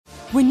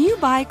When you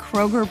buy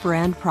Kroger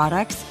brand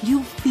products,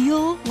 you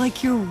feel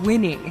like you're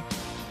winning.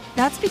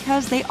 That's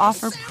because they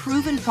offer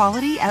proven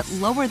quality at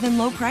lower than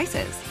low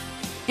prices.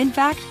 In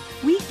fact,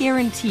 we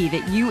guarantee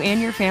that you and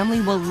your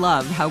family will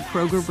love how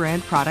Kroger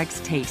brand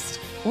products taste,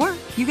 or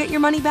you get your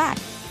money back.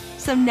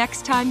 So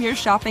next time you're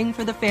shopping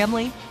for the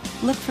family,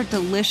 look for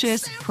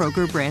delicious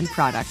Kroger brand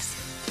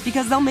products,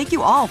 because they'll make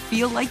you all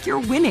feel like you're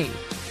winning.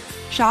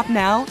 Shop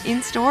now,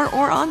 in-store,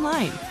 or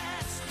online.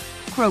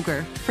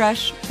 Kroger,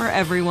 fresh for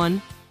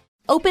everyone.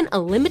 Open a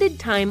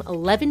limited-time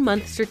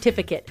 11-month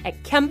certificate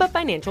at Kemba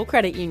Financial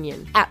Credit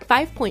Union. At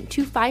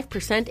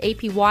 5.25%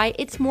 APY,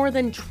 it's more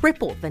than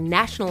triple the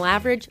national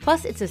average,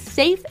 plus it's a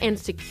safe and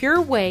secure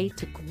way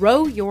to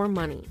grow your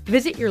money.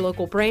 Visit your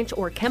local branch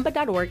or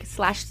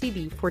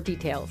kemba.org/CD for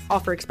details.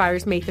 Offer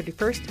expires May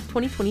 31st,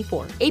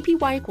 2024.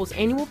 APY equals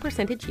annual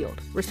percentage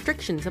yield.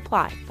 Restrictions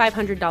apply.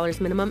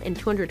 $500 minimum and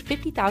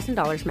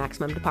 $250,000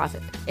 maximum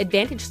deposit.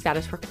 Advantage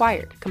status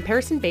required.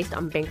 Comparison based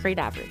on bank rate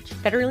average.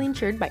 Federally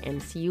insured by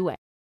NCUA.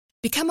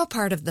 Become a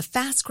part of the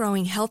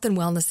fast-growing health and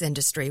wellness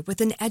industry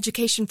with an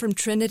education from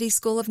Trinity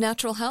School of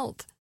Natural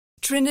Health.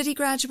 Trinity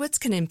graduates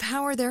can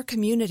empower their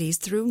communities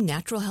through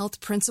natural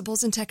health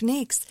principles and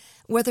techniques,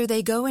 whether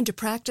they go into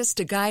practice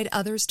to guide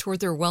others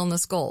toward their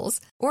wellness goals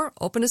or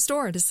open a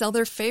store to sell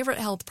their favorite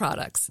health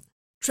products.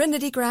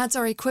 Trinity grads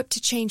are equipped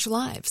to change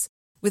lives.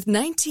 With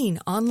 19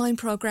 online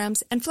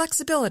programs and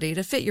flexibility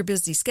to fit your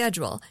busy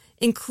schedule,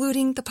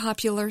 including the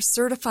popular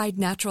Certified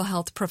Natural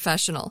Health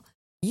Professional,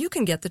 you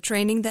can get the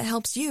training that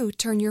helps you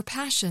turn your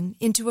passion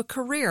into a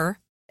career.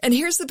 And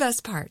here's the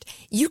best part.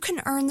 You can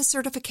earn the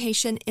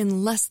certification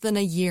in less than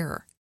a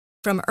year.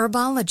 From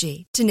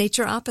herbology to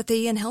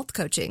naturopathy and health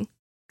coaching,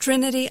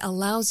 Trinity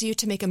allows you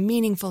to make a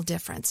meaningful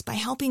difference by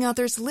helping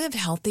others live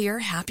healthier,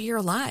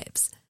 happier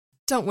lives.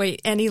 Don't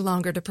wait any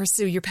longer to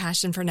pursue your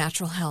passion for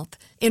natural health.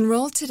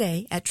 Enroll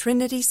today at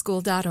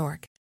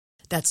trinityschool.org.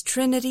 That's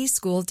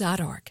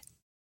trinityschool.org.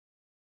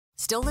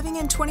 Still living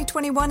in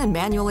 2021 and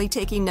manually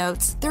taking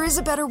notes? There is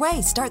a better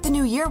way. Start the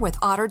new year with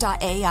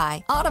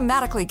Otter.ai.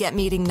 Automatically get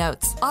meeting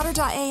notes.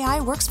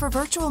 Otter.ai works for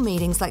virtual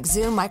meetings like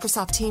Zoom,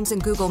 Microsoft Teams,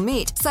 and Google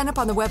Meet. Sign up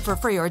on the web for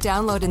free or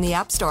download in the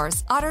app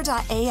stores.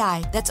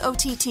 Otter.ai. That's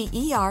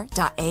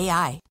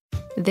OTTER.ai.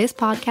 This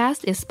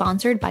podcast is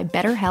sponsored by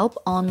BetterHelp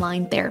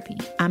Online Therapy.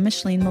 I'm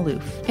Micheline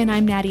Malouf. And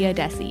I'm Nadia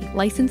Adesi,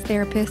 licensed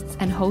therapists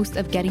and host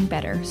of Getting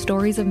Better,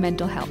 Stories of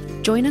Mental Health.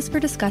 Join us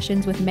for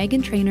discussions with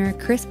Megan Trainor,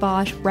 Chris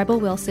Bosch, Rebel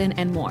Wilson,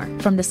 and more.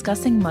 From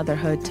discussing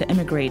motherhood to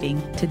immigrating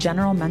to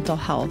general mental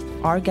health,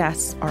 our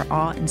guests are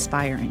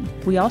awe-inspiring.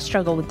 We all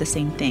struggle with the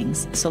same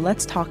things, so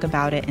let's talk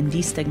about it and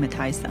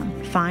destigmatize them.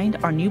 Find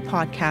our new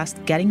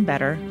podcast, Getting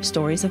Better,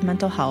 Stories of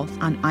Mental Health,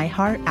 on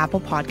iHeart,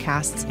 Apple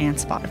Podcasts, and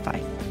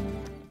Spotify.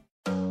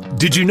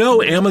 Did you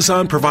know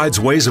Amazon provides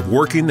ways of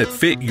working that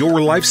fit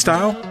your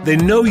lifestyle? They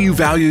know you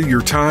value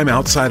your time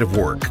outside of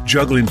work,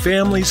 juggling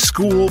family,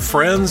 school,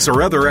 friends,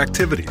 or other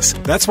activities.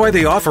 That's why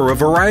they offer a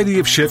variety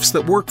of shifts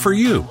that work for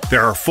you.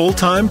 There are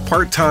full-time,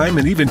 part-time,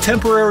 and even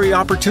temporary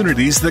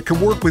opportunities that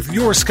can work with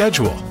your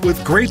schedule,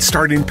 with great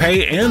starting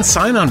pay and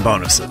sign-on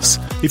bonuses.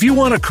 If you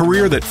want a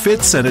career that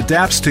fits and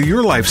adapts to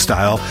your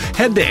lifestyle,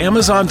 head to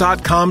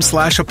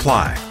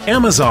Amazon.com/apply.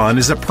 Amazon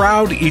is a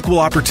proud equal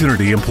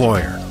opportunity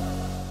employer.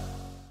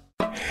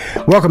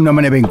 Welcome to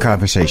Money Making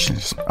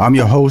Conversations. I'm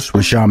your host,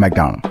 Rashawn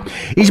McDonald.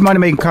 Each Money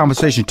Making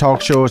Conversation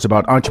talk show is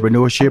about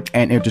entrepreneurship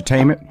and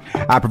entertainment.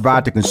 I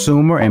provide the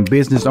consumer and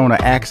business owner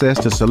access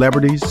to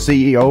celebrities,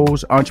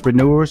 CEOs,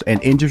 entrepreneurs,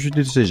 and industry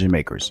decision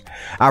makers.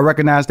 I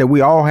recognize that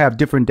we all have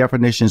different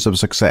definitions of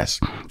success.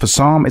 For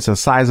some, it's a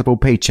sizable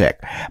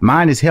paycheck.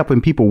 Mine is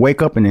helping people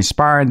wake up and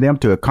inspiring them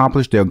to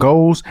accomplish their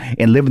goals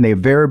and living their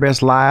very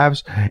best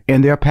lives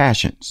and their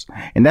passions.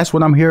 And that's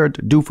what I'm here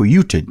to do for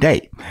you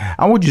today.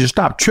 I want you to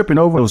stop tripping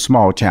over those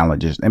small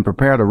challenges and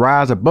prepare to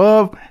rise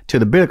above to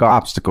the bigger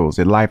obstacles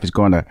that life is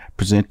going to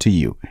present to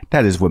you.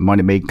 That is what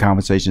Money Making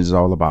Conversations is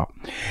all about.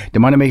 The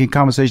Money Making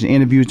Conversation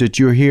interviews that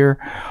you'll hear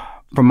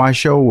from my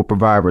show will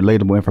provide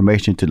relatable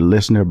information to the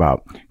listener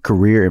about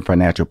career and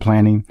financial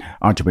planning,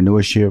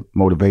 entrepreneurship,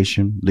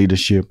 motivation,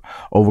 leadership,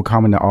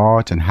 overcoming the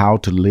odds, and how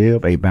to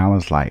live a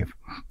balanced life.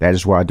 That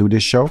is why I do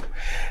this show.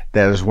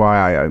 That is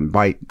why I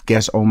invite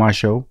guests on my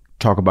show,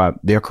 talk about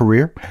their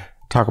career,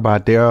 talk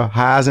about their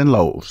highs and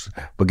lows.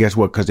 But guess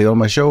what? Because they're on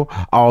my show,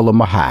 all of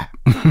them are high.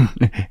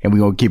 And we're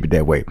going to keep it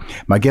that way.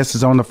 My guest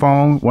is on the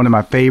phone, one of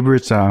my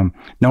favorites, known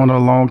her a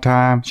long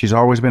time. She's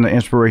always been an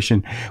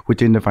inspiration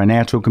within the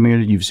financial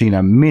community. You've seen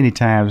her many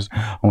times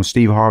on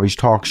Steve Harvey's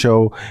talk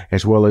show,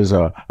 as well as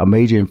a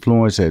major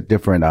influence at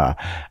different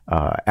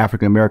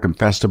African-American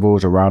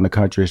festivals around the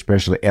country,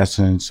 especially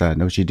Essence. I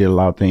know she did a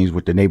lot of things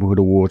with the Neighborhood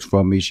Awards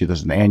for me. She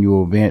does an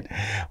annual event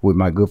with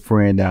my good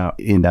friend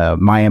in the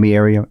Miami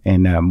area.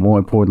 And more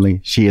importantly,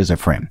 she is a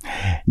friend.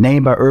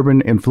 Named by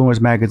Urban Influence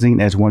magazine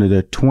as one of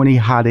the 20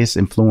 hottest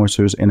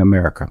influencers in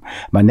America.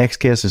 My next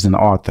guest is an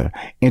author,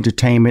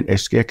 entertainment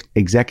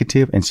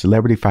executive, and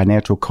celebrity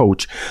financial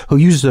coach who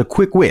uses a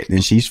quick wit,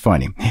 and she's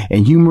funny,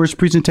 and humorous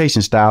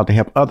presentation style to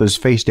help others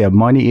face their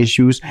money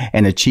issues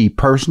and achieve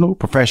personal,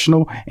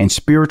 professional, and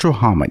spiritual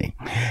harmony.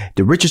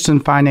 The Richardson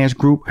Finance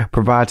Group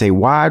provides a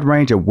wide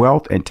range of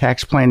wealth and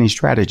tax planning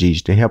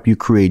strategies to help you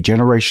create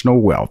generational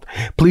wealth.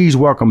 Please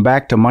welcome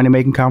back to Money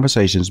Making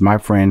Conversations, my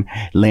friend,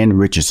 Lynn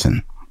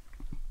Richardson.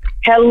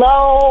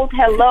 Hello.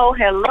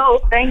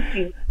 Thank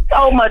you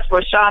so much,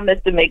 Rushion,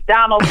 Mr.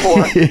 McDonald,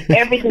 for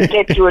everything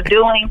that you're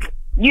doing.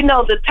 You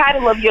know, the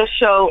title of your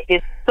show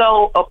is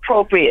so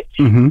appropriate.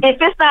 Mm-hmm.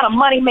 If it's not a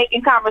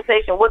money-making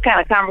conversation, what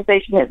kind of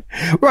conversation is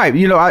it? Right.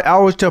 You know, I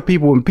always tell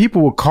people, when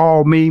people will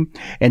call me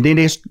and then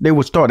they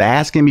would start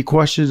asking me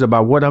questions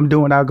about what I'm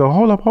doing, I'll go,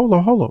 hold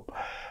up.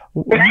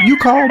 You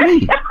call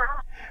me.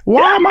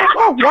 Why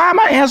am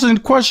I answering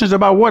questions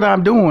about what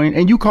I'm doing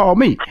and you call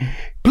me?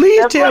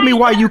 Please tell me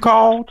why you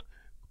called.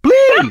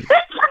 Please.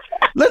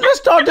 Let's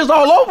start this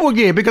all over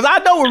again, because I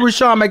know what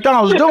Rushion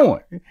McDonald's doing.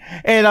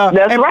 And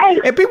right.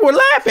 And people would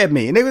laugh at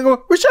me. And they would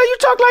go, Rushion, you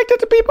talk like that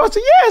to people? I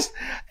said, yes.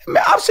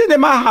 I'm sitting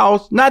in my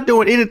house, not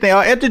doing anything,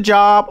 or at the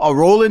job, or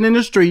rolling in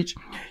the streets.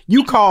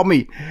 You call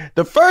me.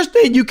 The first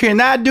thing you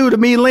cannot do to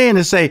me, Lynn,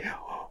 is say,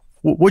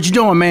 what you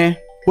doing, man?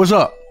 What's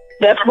up?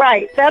 That's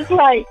right.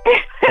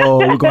 Oh,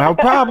 we're going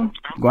to have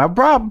a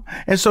problem.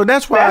 And so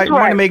that's why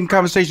Money Making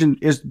Conversation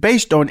is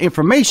based on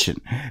information.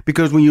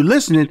 Because when you're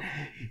listening,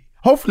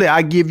 hopefully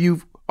I give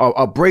you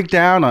a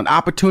breakdown, an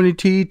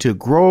opportunity to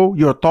grow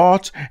your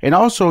thoughts and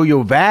also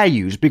your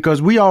values.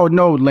 Because we all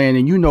know, Lynn,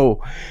 and you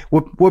know,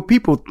 what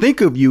people think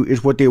of you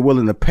is what they're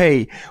willing to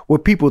pay.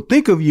 What people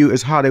think of you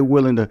is how they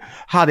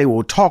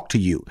will talk to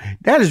you.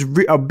 That is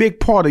a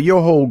big part of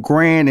your whole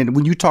brand. And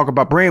when you talk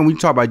about brand, when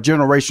you talk about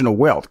generational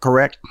wealth,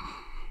 correct?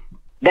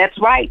 That's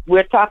right.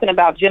 We're talking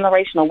about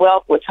generational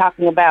wealth. We're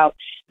talking about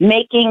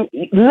making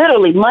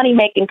literally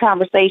money-making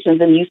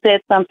conversations. And you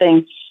said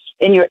something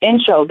in your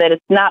intro that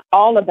it's not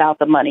all about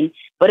the money,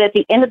 but at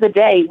the end of the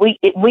day,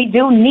 we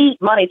do need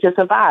money to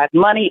survive.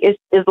 Money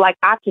is like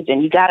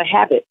oxygen. You got to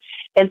have it.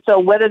 And so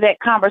whether that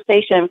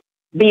conversation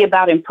be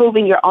about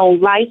improving your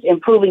own life,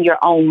 improving your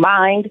own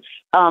mind,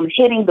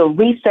 hitting the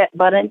reset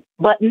button,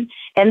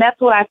 and that's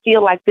what I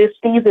feel like this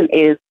season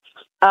is.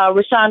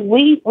 Rushion,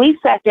 we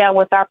sat down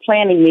with our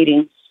planning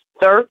meeting,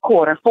 fourth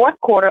quarter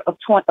of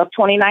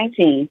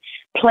 2019,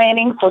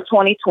 planning for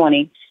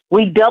 2020.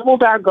 We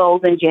doubled our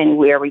goals in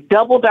January,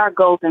 doubled our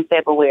goals in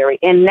February,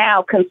 and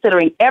now,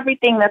 considering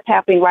everything that's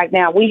happening right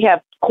now, we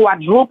have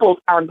quadrupled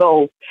our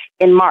goals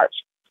in March.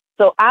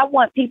 So I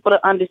want people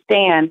to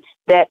understand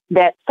that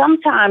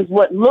sometimes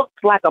what looks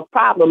like a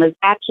problem is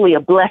actually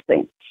a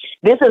blessing.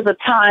 This is a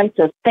time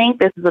to think.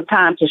 This is a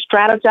time to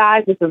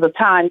strategize. This is a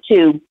time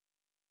to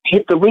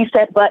hit the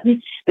reset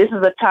button. This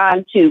is a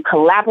time to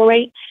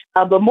collaborate.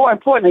 But more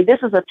importantly, this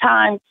is a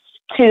time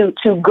to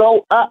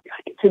go up,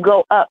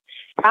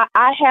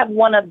 I have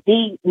one of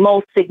the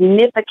most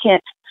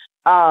significant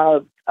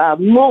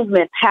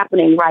movements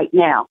happening right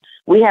now.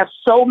 We have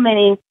so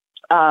many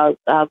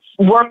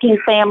working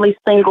families,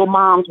 single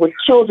moms with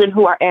children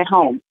who are at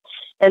home.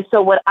 And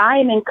so what I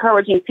am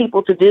encouraging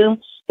people to do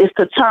is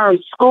to turn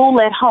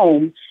school at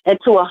home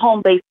into a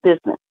home-based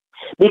business,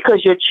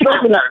 because your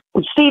children are,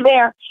 see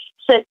there?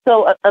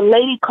 So a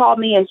lady called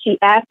me and she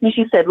asked me,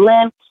 she said,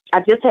 Lynn,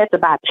 I just had to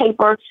buy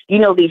paper. You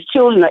know, these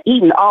children are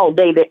eating all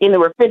day. They're in the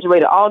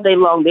refrigerator all day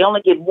long. They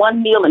only get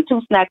one meal and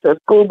 2 snacks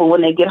at school, but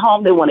when they get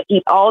home, they want to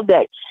eat all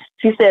day.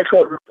 She said,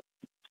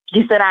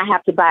 I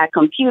have to buy a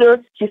computer.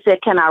 She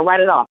said, can I write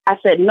it off? I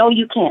said, no,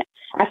 you can't.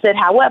 I said,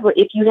 however,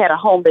 if you had a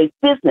home-based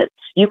business,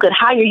 you could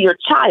hire your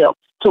child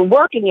to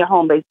work in your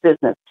home-based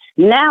business.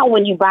 Now,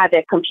 when you buy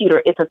that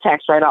computer, it's a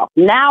tax write-off.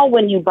 Now,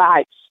 when you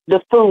buy the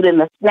food and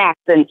the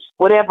snacks and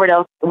whatever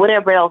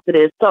else it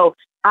is. So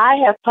I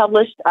have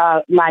published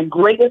my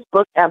greatest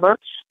book ever.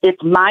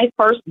 It's My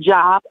First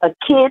Job, a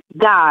kid's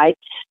guide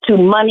to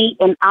money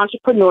and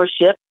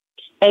entrepreneurship.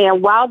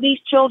 And while these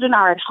children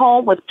are at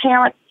home with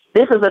parents,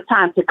 this is a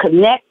time to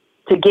connect,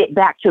 to get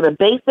back to the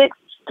basics,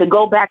 to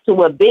go back to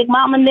what Big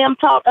Mom and them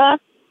taught us,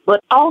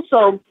 but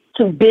also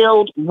to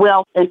build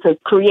wealth and to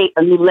create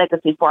a new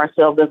legacy for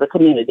ourselves as a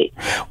community.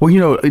 Well, you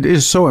know, it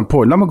is so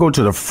important. I'm going to go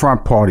to the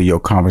front part of your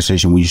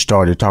conversation when you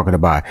started talking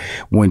about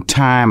when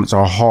times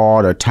are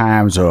hard or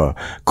times are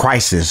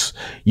crisis,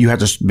 you have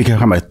to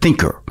become a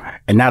thinker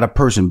and not a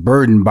person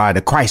burdened by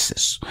the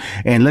crisis.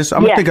 And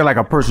I'm thinking like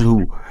a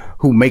person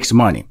who makes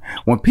money.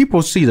 When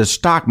people see the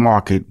stock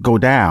market go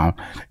down,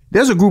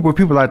 there's a group of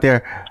people out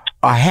there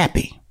are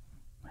happy.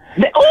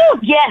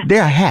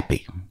 They're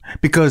happy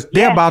because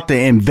they're about to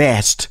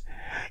invest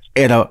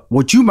at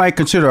what you might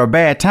consider a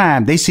bad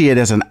time. They see it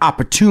as an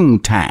opportune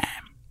time.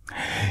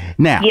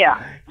 Now,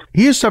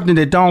 here's something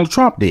that Donald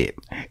Trump did.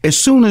 As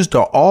soon as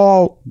the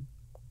oil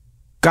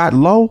got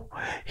low,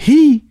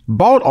 he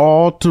bought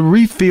oil to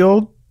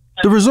refill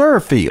the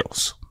reserve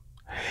fields.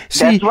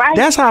 See, That's right.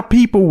 That's how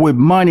people with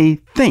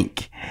money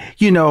think.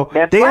 You know,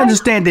 That's they right.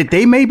 understand that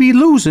they may be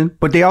losing,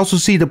 but they also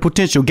see the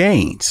potential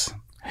gains.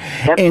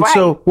 That's And right.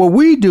 so what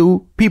we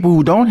do, people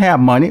who don't have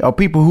money or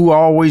people who are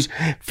always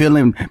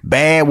feeling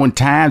bad when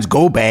times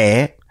go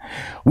bad,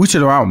 we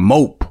sit around and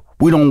mope.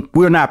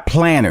 We're not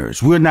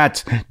planners. We're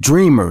not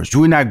dreamers.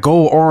 We're not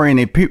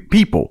goal-oriented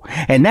people.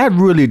 And that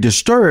really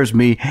disturbs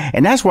me.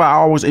 And that's why I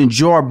always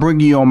enjoy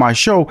bringing you on my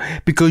show,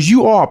 because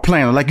you are a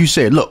planner. Like you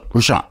said, look,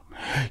 Rushion,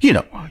 you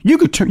know, you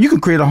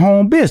can create a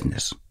home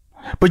business,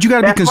 but you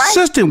got to be That's right.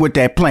 consistent with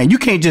that plan. You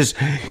can't just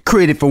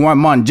create it for 1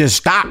 month and just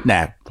stop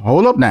now.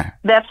 Hold up now.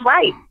 That's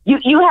right.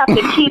 You have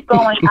to keep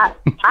going.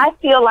 I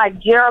feel like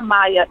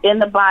Jeremiah in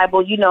the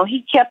Bible, you know,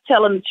 he kept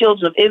telling the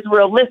children of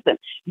Israel, listen,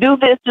 do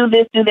this, do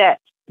this, do that.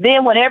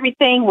 Then when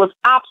everything was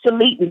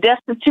obsolete and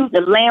destitute,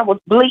 the land was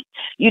bleak,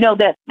 you know,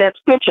 that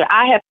scripture,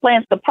 I have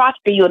plans to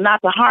prosper you and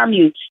not to harm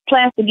you,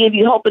 plans to give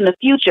you hope in the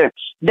future.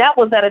 That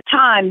was at a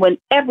time when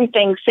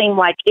everything seemed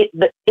like it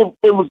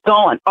was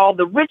gone. All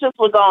the riches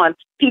were gone.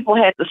 People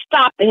had to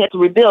stop. They had to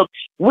rebuild.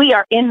 We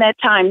are in that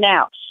time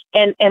now.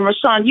 And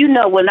Rushion, you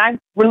know, when I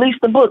released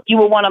the book, you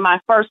were one of my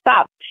first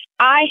stops.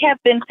 I have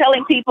been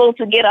telling people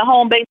to get a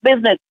home-based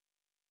business.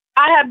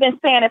 I have been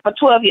saying it for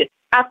 12 years.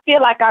 I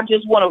feel like I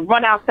just want to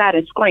run outside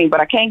and scream,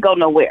 but I can't go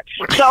nowhere.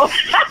 So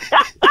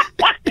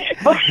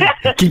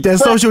keep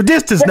that social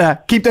distance now.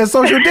 Keep that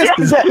social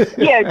distance.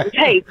 Yeah,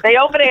 hey, stay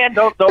over there.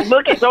 Don't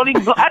look at. Don't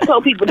even. I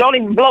told people, don't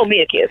even blow me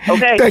a kiss.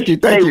 Okay. Thank you.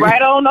 Stay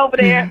right on over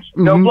there.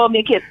 Mm-hmm. Don't blow me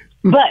a kiss.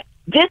 But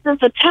this is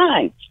the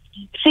time.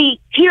 See,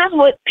 here's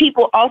what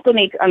people also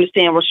need to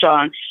understand,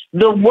 Rushion.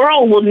 The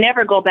world will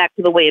never go back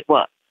to the way it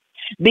was.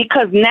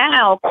 Because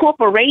now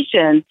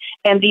corporations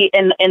and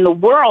the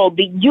world,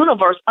 the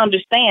universe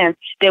understands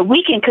that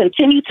we can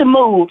continue to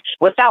move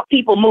without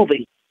people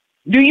moving.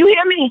 Do you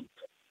hear me?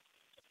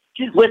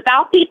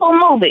 Without people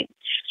moving.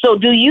 So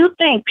do you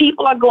think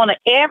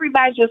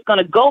everybody's just going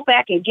to go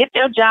back and get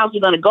their jobs? We're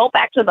going to go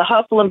back to the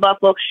hustle and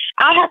bustle.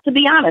 I have to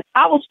be honest.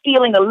 I was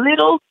feeling a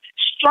little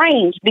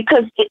strange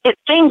because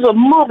things were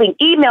moving,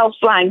 emails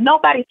flying.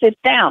 Nobody sits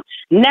down.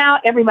 Now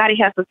everybody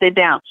has to sit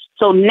down.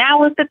 So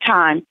now is the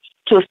time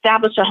to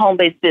establish a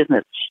home-based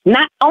business,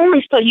 not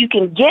only so you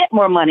can get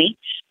more money,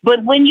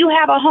 but when you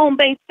have a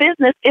home-based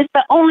business, it's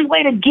the only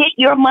way to get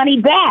your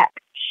money back.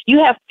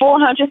 You have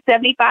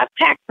 475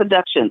 tax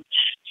deductions.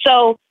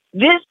 So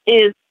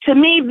to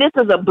me, this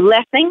is a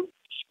blessing.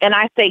 And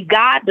I say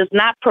God does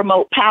not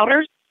promote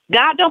powders.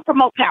 God don't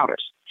promote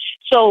powders.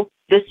 So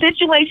the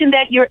situation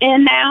that you're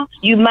in now,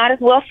 you might as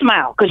well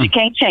smile because you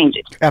can't change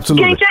it.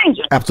 Absolutely. You can't change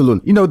it.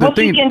 Absolutely. You know, the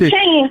thing, you can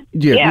change.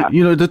 Yeah.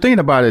 You know, the thing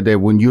about it that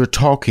when you're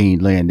talking,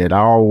 Lynn, that I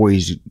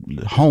always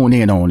hone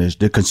in on is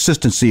the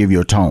consistency of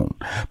your tone.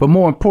 But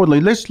more importantly,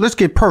 let's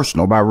get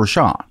personal about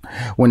Rushion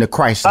when the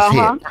crisis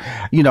hit.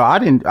 You know,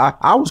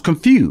 I was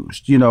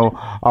confused. You know,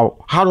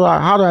 how do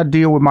I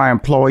deal with my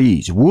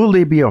employees? Will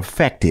they be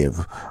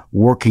effective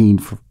working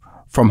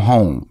from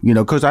home, you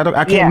know, because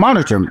I can't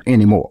monitor them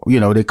anymore. You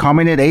know, they come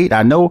in at 8.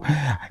 I know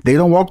they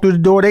don't walk through the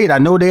door at 8. I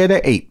know they're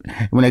at 8.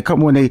 When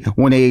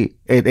they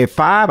at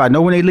 5, I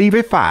know when they leave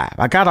at 5.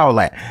 I got all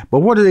that.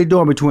 But what are they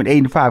doing between 8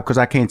 and 5? Because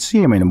I can't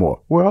see them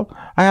anymore. Well,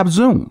 I have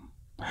Zoom.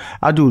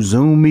 I do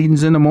Zoom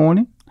meetings in the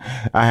morning.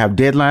 I have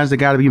deadlines that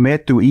got to be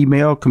met through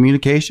email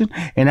communication,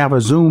 and I have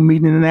a Zoom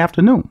meeting in the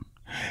afternoon.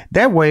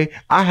 That way,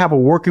 I have a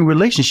working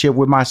relationship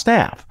with my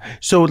staff.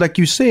 So like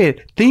you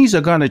said, things are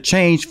going to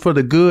change for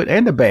the good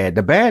and the bad.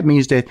 The bad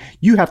means that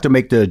you have to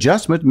make the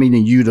adjustment,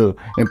 meaning you the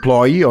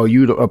employee or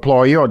you the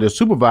employer or the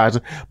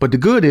supervisor. But the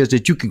good is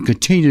that you can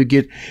continue to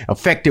get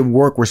effective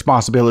work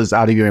responsibilities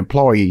out of your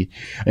employees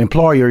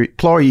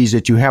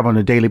that you have on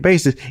a daily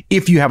basis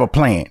if you have a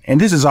plan. And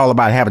this is all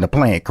about having a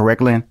plan, correct,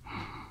 Lynn?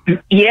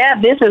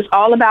 Yeah, this is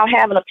all about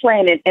having a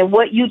plan. And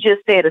what you just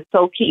said is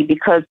so key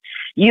because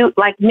you,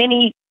 like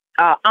many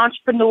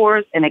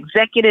entrepreneurs and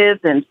executives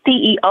and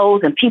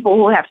CEOs and people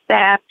who have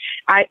staff,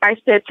 I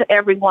said to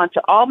everyone,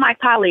 to all my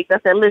colleagues, I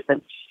said,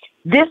 listen,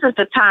 this is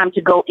the time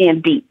to go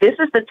in deep. This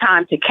is the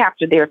time to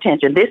capture their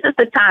attention. This is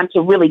the time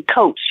to really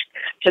coach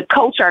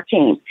our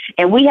teams.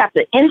 And we have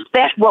to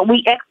inspect what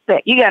we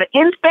expect. You got to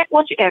inspect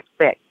what you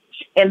expect.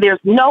 And there's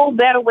no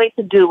better way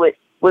to do it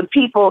with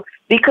people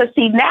because,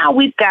 see, now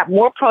we've got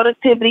more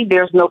productivity.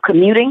 There's no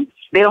commuting.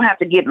 They don't have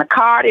to get in the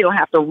car. They don't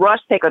have to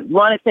rush, take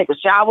a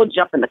shower,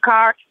 jump in the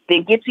car,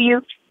 then get to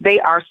you. They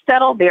are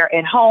settled. They're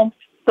at home.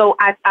 So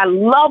I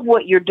love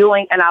what you're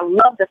doing, and I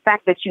love the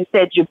fact that you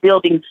said you're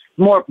building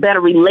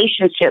better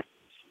relationships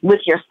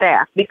with your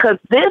staff because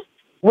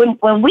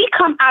when we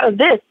come out of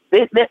this,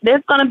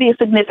 there's going to be a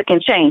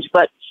significant change.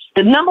 But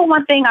the number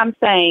one thing I'm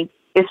saying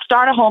is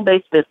start a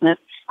home-based business.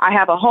 I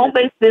have a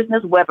home-based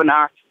business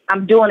webinar.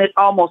 I'm doing it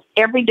almost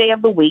every day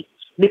of the week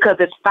because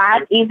it's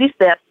 5 easy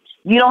steps.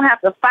 You don't have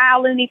to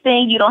file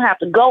anything. You don't have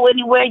to go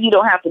anywhere. You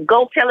don't have to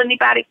go tell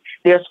anybody.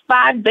 There's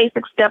 5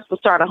 basic steps to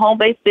start a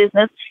home-based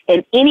business,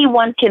 and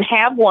anyone can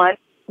have one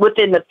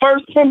within the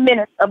first 10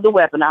 minutes of the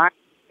webinar.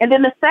 And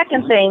then the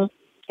second thing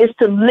is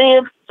to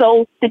live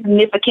so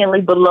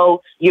significantly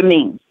below your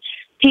means.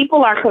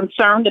 People are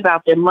concerned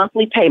about their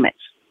monthly payments.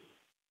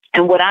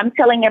 And what I'm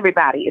telling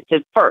everybody is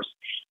to first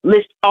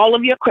list all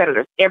of your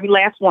creditors, every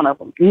last one of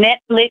them,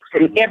 Netflix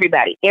and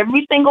everybody,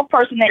 every single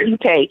person that you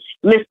pay,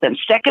 list them.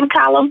 Second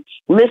column,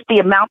 list the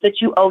amount that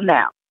you owe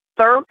now.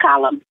 Third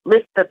column,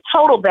 list the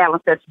total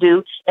balance that's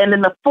due. And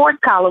then the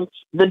fourth column,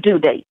 the due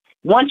date.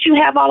 Once you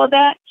have all of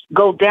that,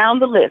 go down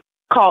the list.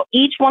 Call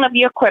each one of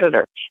your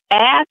creditors.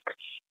 Ask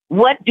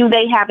what do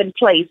they have in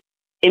place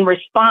in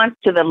response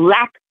to the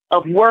lack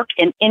of work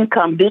and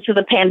income due to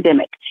the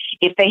pandemic.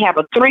 If they have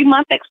a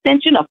 3-month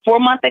extension, a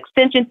 4-month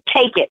extension,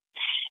 take it.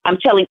 I'm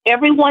telling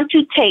everyone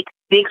to take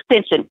the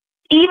extension,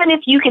 even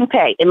if you can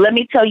pay. And let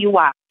me tell you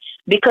why.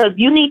 Because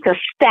you need to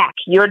stack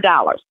your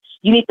dollars.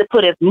 You need to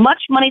put as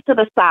much money to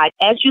the side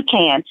as you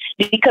can,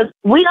 because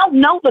we don't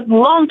know the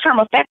long-term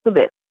effects of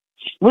this.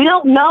 We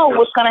don't know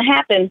what's going to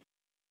happen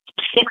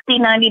 60,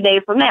 90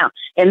 days from now.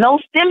 And those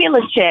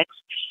stimulus checks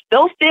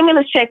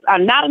are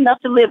not enough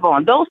to live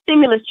on. Those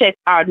stimulus checks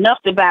are enough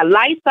to buy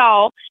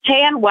Lysol,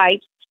 hand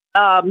wipes,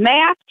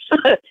 masks,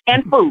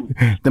 and food.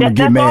 Them are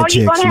get mad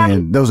checks,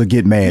 man. Those are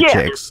get mad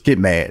checks. Get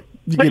mad.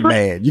 You get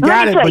mad. You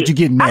got it, but you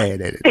get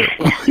mad at it. I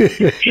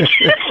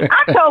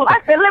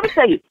said, let me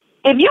tell you,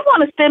 if you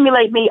want to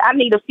stimulate me, I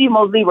need a few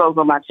more zeros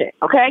on my check,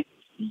 okay?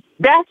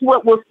 That's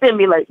what will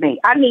stimulate me.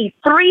 I need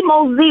 3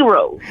 more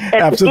zeros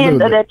at the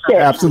end of that check.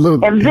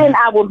 Absolutely. And then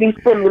I will be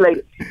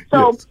stimulated.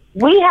 So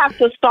we have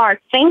to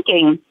start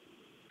thinking,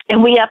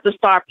 and we have to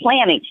start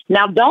planning.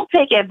 Now, don't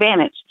take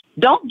advantage.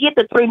 Don't get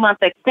the 3-month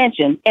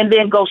extension and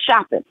then go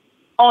shopping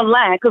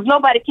online, because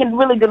nobody can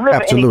really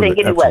deliver anything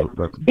anyway.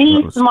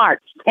 Be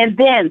smart. And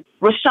then,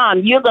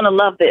 Rashawn, you're going to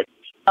love this.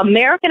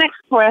 American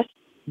Express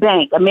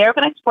Bank,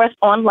 American Express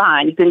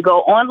Online. You can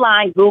go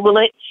online, Google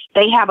it.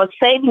 They have a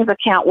savings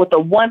account with a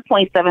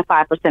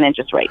 1.75%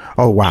 interest rate.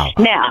 Oh, wow.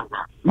 Now,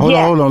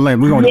 hold on,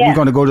 Lynn. We're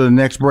going to go to the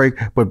next break.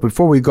 But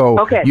before we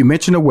go, you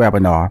mentioned a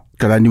webinar,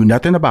 because I knew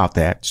nothing about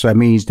that. So that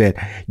means that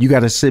you got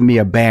to send me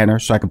a banner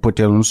so I can put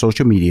that on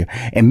social media,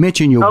 and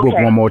mention your book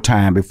one more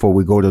time before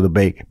we go to the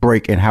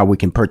break, and how we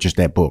can purchase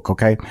that book,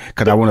 okay?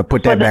 Because I want to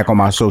put that back on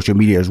my social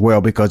media as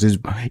well, because it's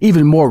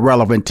even more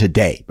relevant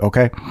today,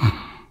 okay?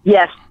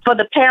 Yes. For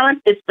the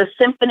parents, it's The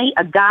Symphony,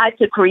 a guide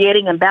to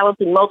creating and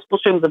balancing multiple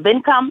streams of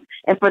income.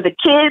 And for the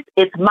kids,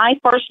 it's My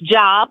First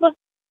Job,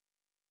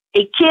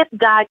 a kid's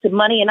guide to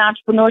money and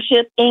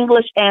entrepreneurship,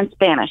 English and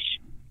Spanish.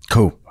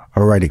 Cool.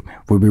 All righty.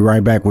 We'll be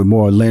right back with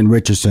more Lynn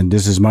Richardson.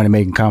 This is Money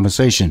Making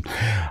Conversation.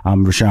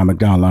 I'm Rashawn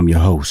McDonald. I'm your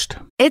host.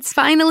 It's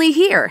finally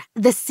here,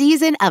 the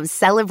season of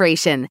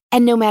celebration.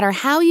 And no matter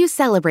how you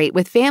celebrate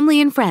with family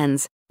and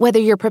friends, whether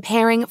you're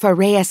preparing for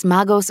Reyes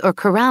Magos or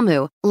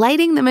Karamu,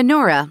 lighting the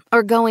menorah,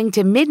 or going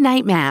to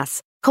midnight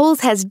mass,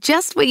 Kohl's has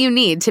just what you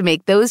need to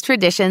make those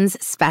traditions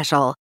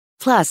special.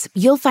 Plus,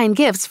 you'll find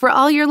gifts for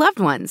all your loved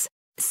ones.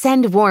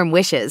 Send warm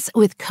wishes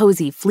with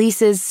cozy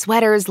fleeces,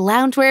 sweaters,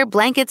 loungewear,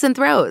 blankets, and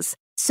throws.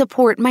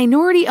 Support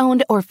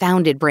minority-owned or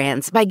founded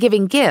brands by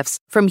giving gifts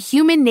from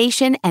Human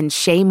Nation and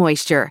Shea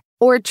Moisture.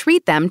 Or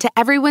treat them to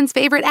everyone's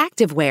favorite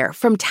activewear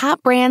from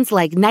top brands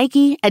like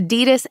Nike,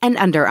 Adidas, and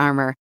Under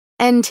Armour.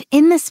 And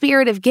in the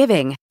spirit of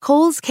giving,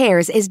 Kohl's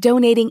Cares is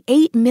donating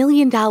 $8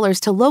 million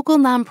to local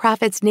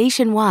nonprofits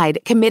nationwide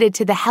committed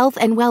to the health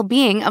and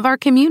well-being of our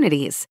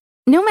communities.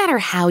 No matter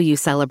how you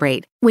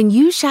celebrate, when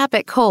you shop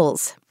at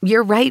Kohl's,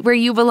 you're right where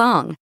you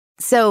belong.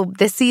 So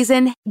this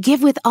season,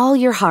 give with all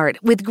your heart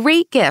with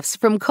great gifts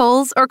from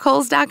Kohl's or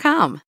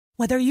Kohls.com.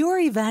 Whether your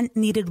event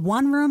needed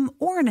one room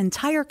or an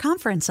entire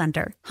conference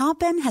center,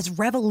 Hopin has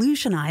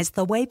revolutionized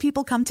the way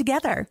people come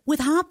together.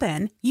 With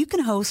Hopin, you can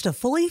host a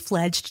fully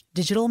fledged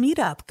digital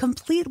meetup,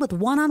 complete with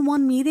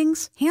one-on-one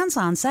meetings,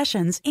 hands-on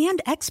sessions,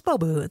 and expo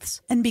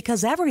booths. And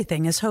because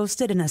everything is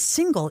hosted in a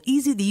single,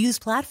 easy-to-use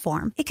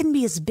platform, it can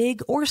be as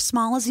big or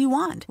small as you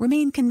want,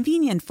 remain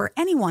convenient for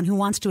anyone who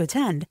wants to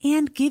attend,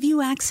 and give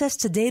you access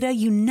to data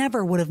you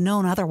never would have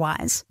known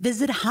otherwise.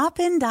 Visit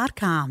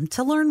hopin.com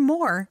to learn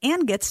more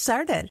and get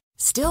started.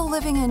 Still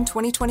living in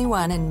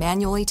 2021 and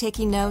manually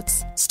taking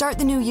notes? Start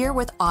the new year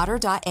with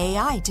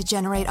Otter.ai to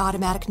generate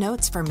automatic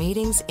notes for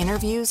meetings,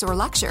 interviews, or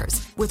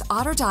lectures. With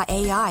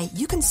Otter.ai,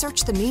 you can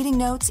search the meeting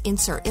notes,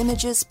 insert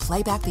images,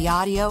 play back the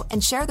audio,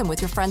 and share them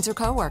with your friends or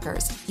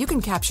coworkers. You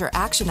can capture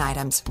action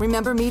items,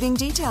 remember meeting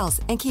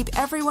details, and keep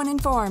everyone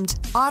informed.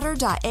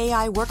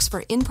 Otter.ai works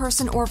for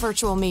in-person or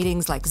virtual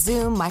meetings like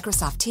Zoom,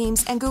 Microsoft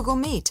Teams, and Google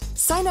Meet.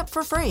 Sign up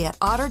for free at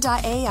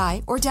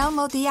Otter.ai or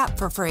download the app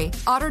for free.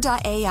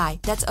 Otter.ai,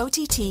 that's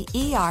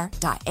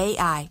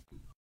OTTER.ai.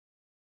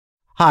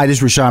 Hi,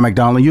 this is Rashawn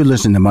McDonald. You're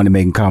listening to Money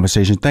Making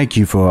Conversation. Thank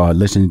you for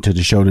listening to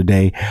the show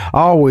today.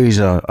 Always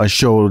a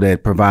show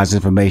that provides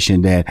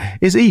information that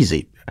is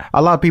easy.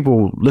 A lot of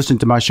people listen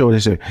to my show. They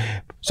say,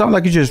 sounds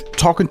like you're just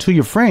talking to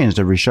your friends,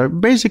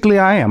 Rashawn. Basically,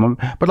 I am.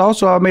 But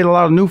also, I've made a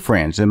lot of new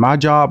friends. And my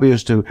job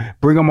is to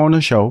bring them on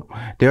the show.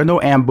 There are no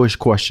ambush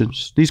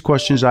questions. These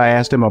questions, I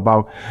ask them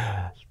about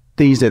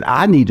things that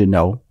I need to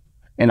know.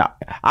 And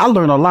I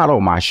learn a lot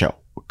on my show,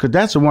 Because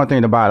that's the one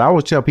thing about it. I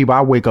always tell people I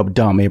wake up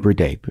dumb every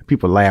day.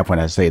 People laugh when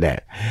I say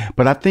that.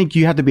 But I think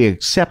you have to be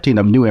accepting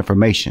of new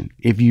information.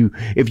 If you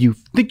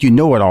think you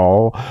know it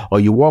all, or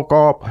you walk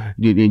up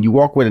and you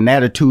walk with an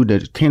attitude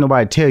that can't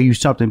nobody tell you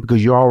something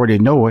because you already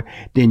know it,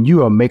 then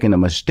you are making a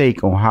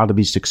mistake on how to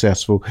be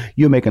successful.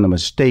 You're making a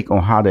mistake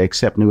on how to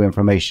accept new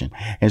information.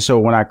 And so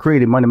when I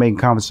created Money Making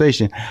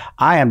Conversation,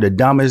 I am the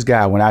dumbest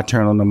guy when I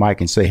turn on the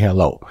mic and say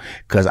hello,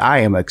 because I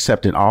am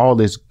accepting all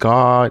this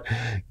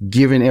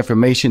God-given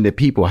information that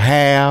people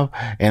have,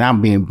 and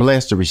I'm being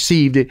blessed to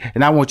receive it,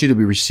 and I want you to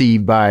be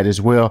received by it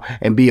as well,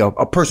 and be a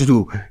person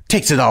who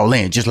takes it all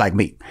in, just like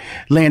me.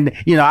 Lynn,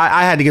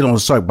 I had to get on the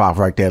soapbox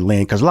right there,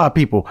 Lynn, because a lot of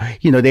people,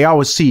 they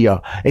always see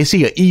a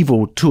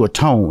evil to a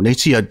tone. They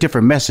see a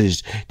different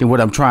message than what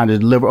I'm trying to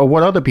deliver, or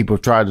what other people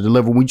try to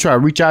deliver when we try to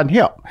reach out and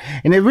help.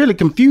 And it really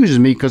confuses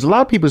me, because a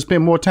lot of people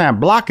spend more time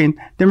blocking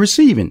than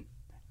receiving.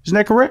 Isn't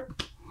that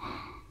correct?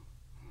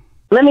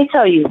 Let me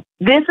tell you,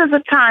 this is a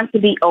time to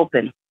be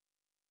open.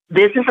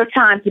 This is a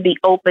time to be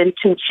open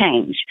to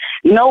change.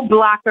 No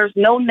blockers,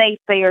 no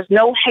naysayers,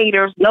 no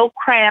haters, no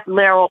crab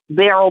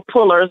barrel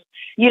pullers.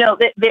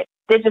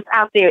 They're just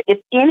out there. If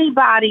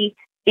anybody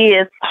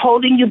is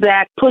holding you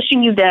back,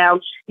 pushing you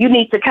down, you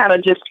need to kind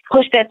of just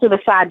push that to the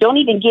side. Don't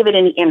even give it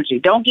any energy.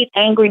 Don't get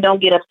angry.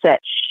 Don't get upset.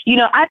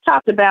 I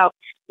talked about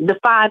the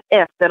 5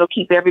 F's that'll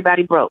keep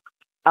everybody broke,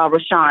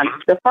 Rushion.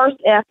 The first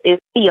F is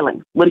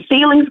feelings. When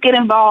feelings get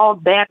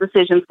involved, bad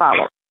decisions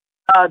follow.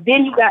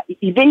 Then you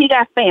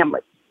got family.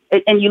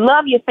 And you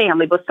love your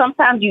family, but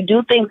sometimes you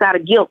do things out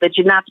of guilt that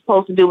you're not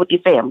supposed to do with your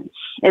family.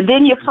 And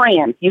then your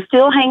friends. You're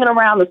still hanging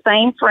around the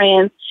same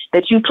friends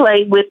that you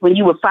played with when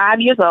you were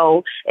 5 years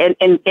old, and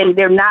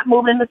they're not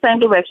moving in the same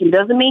direction.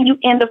 Doesn't mean you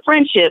end a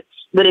friendship,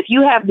 but if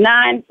you have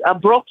 9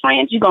 broke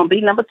friends, you're going to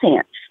be number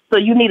 10. So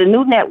you need a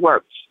new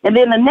network. And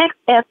then the next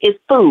F is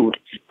food.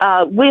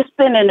 We're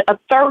spending a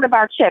third of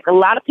our check. A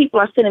lot of people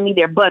are sending me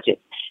their budget,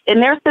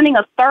 and they're sending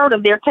a third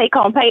of their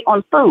take-home pay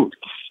on food,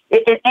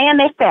 and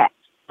they're fat.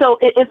 So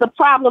it's a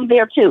problem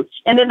there, too.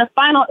 And then the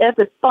final F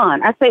is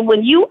fun. I say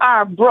when you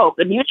are broke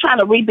and you're trying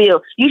to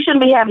rebuild, you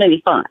shouldn't be having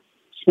any fun.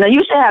 Now, you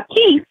should have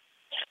peace,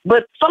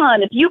 but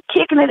fun. If you're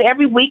kicking it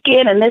every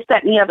weekend and this,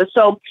 that, and the other.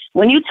 So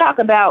when you talk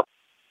about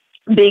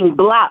being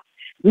blocked,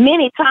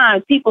 many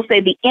times people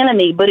say the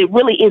enemy, but it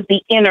really is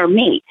the inner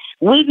me.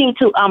 We need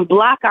to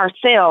unblock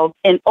ourselves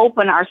and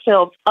open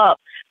ourselves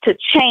up to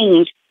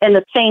change and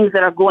the things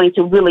that are going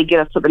to really get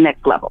us to the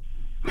next level.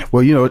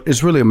 Well,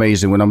 it's really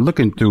amazing when I'm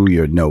looking through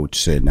your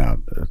notes, and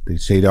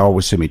they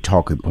always send me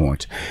talking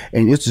points,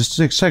 and it's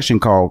a section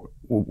called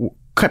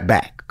cut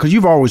back, because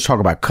you've always talked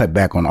about cut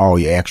back on all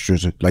your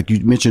extras, like you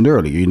mentioned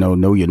earlier.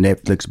 Know your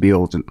Netflix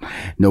bills and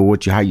know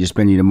how you're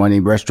spending your money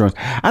in restaurants.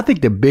 I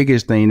think the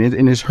biggest thing is,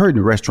 and it's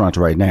hurting restaurants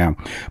right now,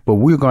 but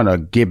we're gonna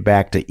get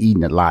back to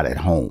eating a lot at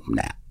home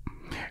now.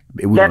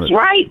 That's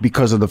right.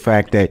 Because of the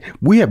fact that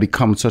we have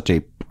become such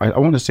I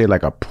want to say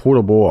like a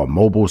portable or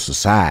mobile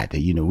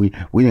society. We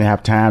didn't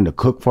have time to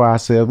cook for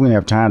ourselves. We didn't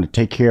have time to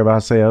take care of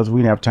ourselves.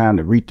 We didn't have time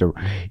to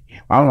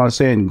I don't want to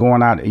say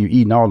going out and you're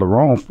eating all the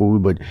wrong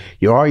food, but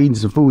you are eating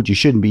some food you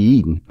shouldn't be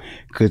eating.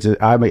 Because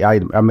I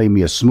made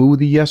me a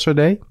smoothie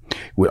yesterday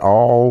with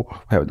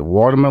have the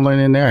watermelon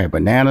in there, had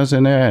bananas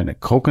in there, and the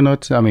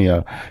coconuts,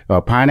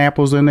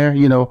 pineapples in there.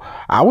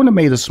 I wouldn't have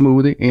made a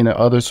smoothie in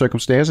other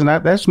circumstances, and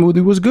that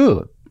smoothie was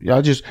good.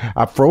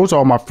 I froze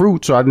all my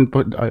fruit, so I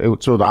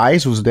didn't so the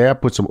ice was there.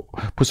 Put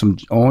some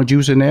orange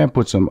juice in there,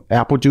 put some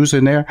apple juice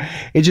in there.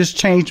 It just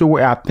changed the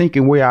way I think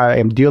and way I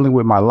am dealing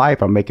with my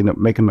life. I'm making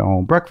my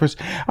own breakfast.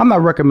 I'm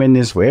not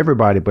recommending this for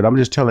everybody, but I'm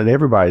just telling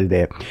everybody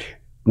that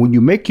when you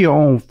make your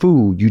own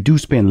food, you do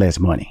spend less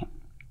money.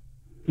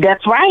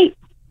 That's right.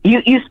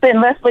 You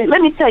spend less money.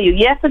 Let me tell you,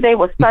 yesterday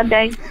was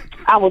Sunday.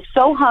 I was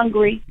so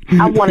hungry.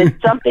 I wanted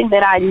something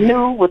that I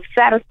knew would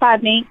satisfy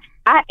me.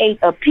 I ate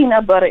a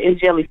peanut butter and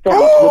jelly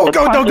sandwich. Oh,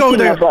 don't go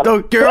there.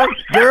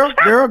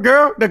 Girl.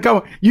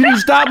 Go. You need to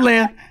stop,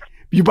 Lynn.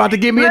 You about to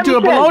get me into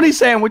a bologna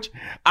sandwich.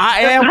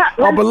 I am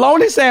a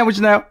bologna sandwich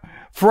now.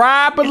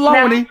 Fried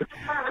bologna.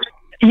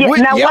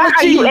 Now, why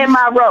are you in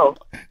my row?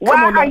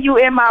 Why are you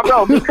in my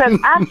row? Because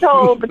I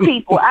told the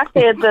people, I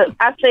said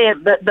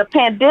the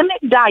pandemic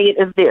diet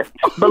is this: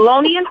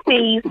 bologna and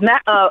cheese,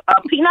 a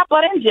peanut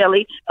butter and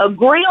jelly, a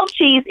grilled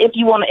cheese if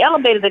you want an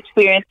elevated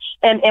experience,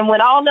 and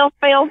when all else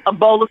fails, a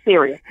bowl of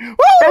cereal. Woo!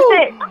 That's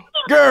it.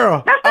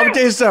 Girl, I'm gonna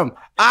tell you something.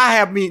 I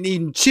have been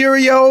eating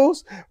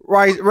Cheerios,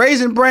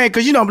 Raisin Bran,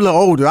 because I'm a little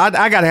older. I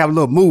gotta have a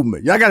little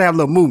movement. Gotta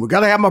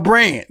have my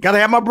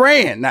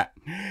brand now.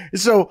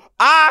 So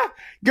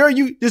girl,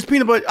 this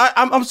peanut butter,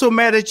 I'm so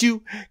mad at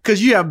you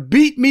because you have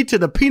beat me to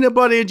the peanut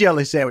butter and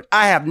jelly sandwich.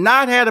 I have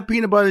not had a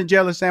peanut butter and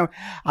jelly sandwich.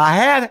 I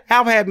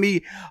have had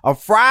me a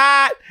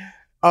fried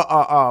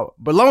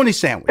bologna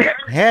sandwich.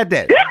 Had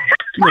that.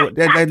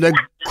 That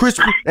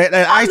crispy, that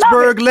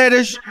iceberg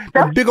lettuce,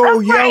 the big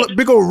old yellow,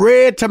 big old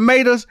red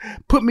tomatoes.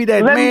 Put me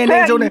that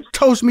mayonnaise on there.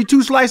 Toast me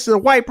 2 slices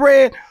of white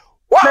bread.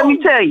 Whoa. Let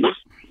me tell you,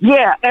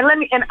 Yeah, and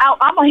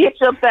I'm gonna hit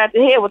you upside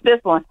the head with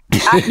this one.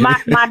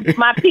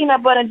 My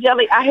peanut butter and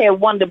jelly. I had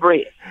Wonder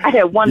Bread.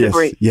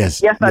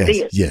 Yes, I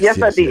did.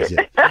 Yes, I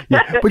did.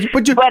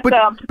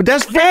 But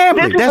that's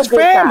family. That's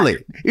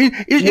family.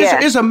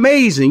 It's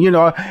amazing,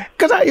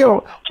 because I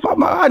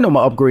know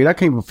my upgrade. I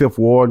came from Fifth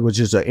Ward, which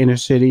is an inner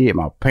city, and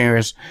my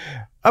parents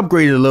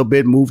upgraded a little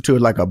bit, moved to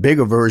like a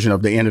bigger version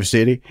of the inner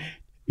city.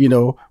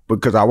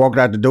 Because I walked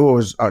out the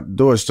doors,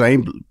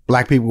 same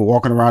black people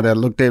walking around that I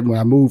looked at when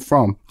I moved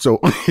from. So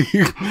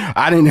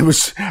I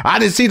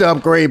didn't see the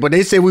upgrade, but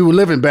they said we were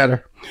living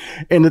better.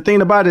 And the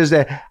thing about it is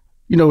that,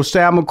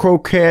 salmon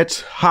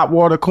croquettes, hot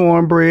water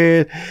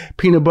cornbread,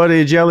 peanut butter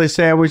and jelly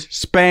sandwich,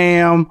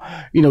 Spam,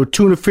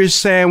 tuna fish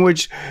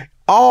sandwich,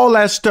 all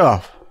that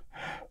stuff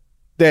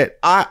that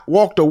I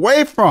walked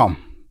away from.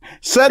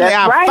 Suddenly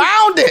I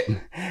found it,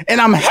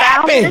 and I'm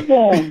happy.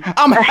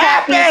 I'm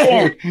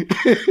happy.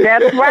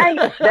 That's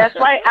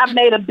right. I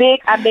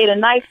made a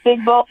nice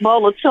big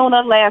bowl of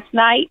tuna last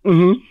night.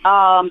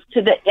 And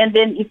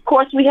then of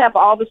course we have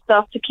all the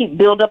stuff to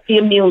build up the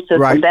immune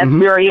system. Right. That's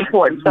very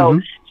important. So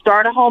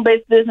start a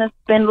home-based business,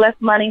 spend less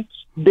money,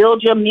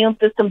 build your immune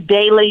system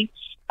daily.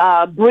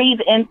 Breathe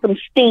in some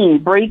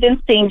steam.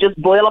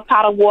 Just boil a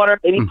pot of water,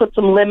 maybe put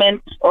some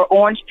lemon or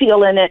orange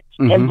peel in it,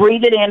 and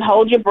breathe it in.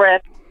 Hold your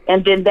breath.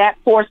 And then that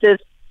forces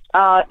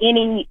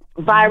any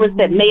virus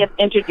that may have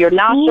entered your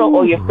nostril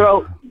or your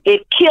throat.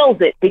 It kills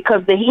it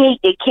because the heat,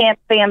 it can't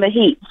stand the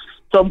heat.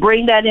 So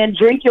bring that in,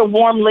 drink your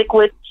warm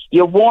liquid,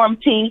 your warm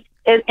tea,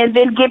 and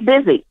then get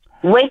busy.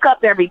 Wake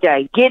up every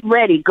day. Get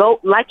ready. Go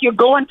like you're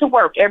going to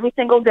work every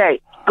single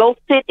day. Go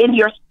sit in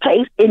your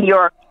space, in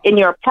your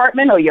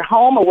apartment or your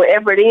home or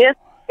wherever it is,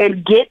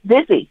 and get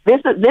busy. This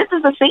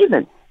is the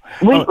season.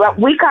 We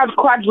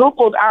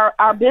quadrupled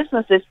our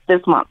businesses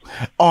this month.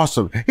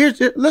 Awesome.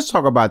 Let's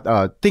talk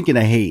about thinking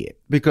ahead,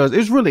 because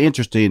it's really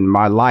interesting in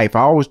my life.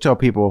 I always tell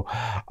people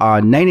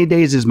 90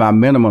 days is my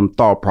minimum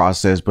thought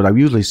process, but I'm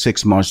usually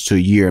 6 months to a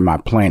year in my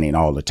planning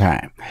all the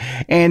time.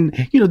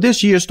 And,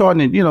 this year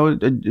starting,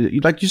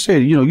 like you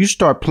said, you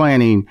start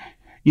planning,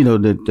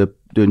 the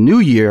new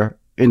year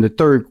in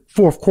the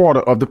fourth quarter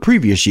of the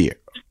previous year,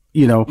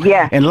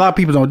 Yeah. And a lot of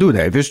people don't do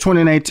that. If it's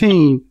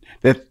 2019,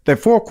 that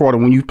fourth quarter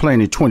when you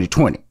plan in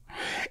 2020,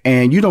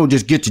 and you don't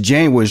just get to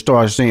January and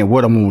start saying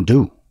what I'm going to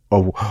do,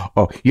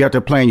 or you have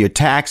to plan your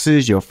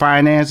taxes, your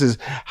finances,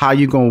 how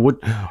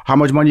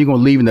much money you're going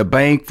to leave in the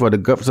bank so the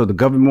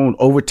government won't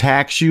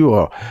overtax you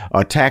or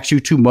tax you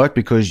too much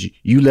because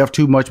you left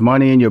too much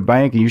money in your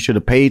bank and you should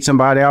have paid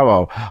somebody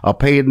out or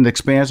paid an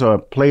expense or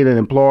paid an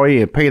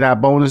employee and paid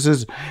out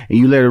bonuses and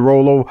you let it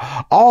roll over.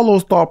 All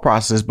those thought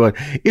processes, but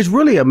it's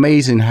really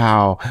amazing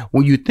how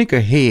when you think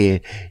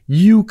ahead,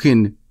 you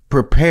can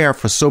prepare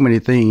for so many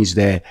things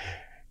that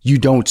you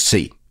don't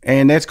see.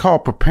 And that's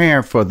called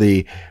preparing for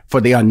the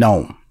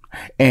unknown.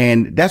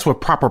 And that's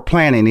what proper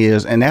planning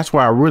is. And that's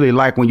why I really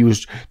like when you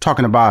was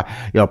talking about,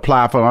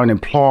 apply for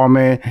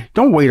unemployment.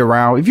 Don't wait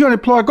around. If you're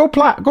unemployed, go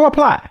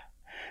apply.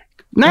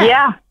 Now.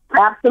 Yeah,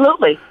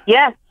 absolutely.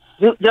 Yes.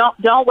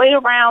 Don't wait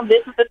around.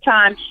 This is the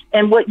time.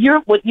 And what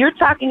you're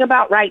talking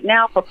about right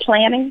now for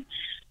planning,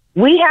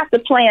 we have to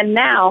plan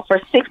now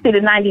for 60 to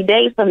 90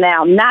 days from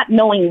now, not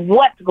knowing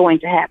what's going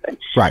to happen.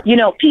 Right.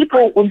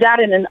 People got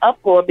in an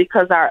uproar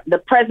because the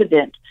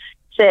president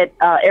said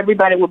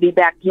everybody will be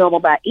back to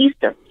normal by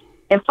Easter.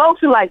 And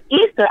folks are like,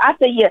 Easter? I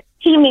say, yes,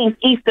 he means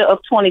Easter of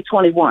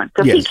 2021,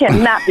 because he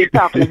cannot be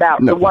talking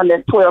about the one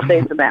that's 12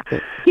 days from now.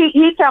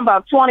 He's talking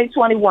about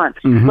 2021.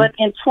 Mm-hmm. But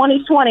in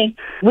 2020,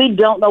 we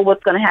don't know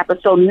what's going to happen.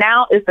 So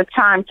now is the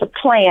time to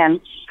plan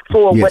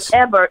for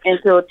whatever and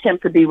to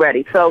attempt to be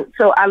ready. So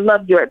I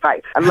love your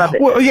advice. I love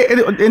it. Well, yeah,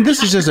 and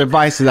this is just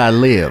advice that I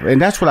live. And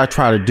that's what I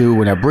try to do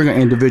when I bring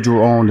an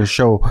individual on the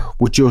show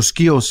with your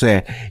skill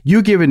set.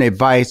 You're giving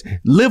advice,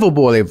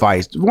 livable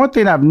advice. One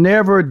thing I've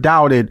never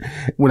doubted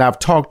when I've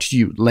talked to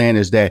you, Len,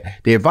 is that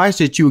the advice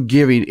that you're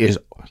giving is,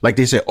 like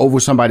they say, over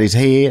somebody's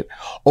head,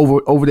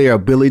 over their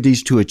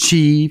abilities to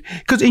achieve.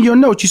 Because in your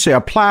notes, you say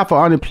apply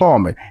for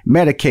unemployment,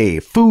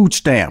 Medicaid, food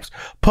stamps,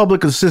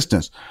 public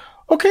assistance.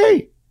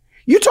 Okay.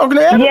 You're talking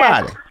to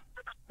everybody. Yes.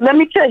 Let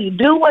me tell you,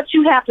 do what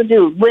you have to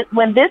do.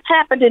 When this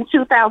happened in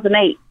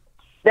 2008,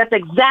 that's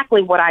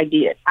exactly what I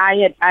did.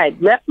 I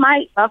had left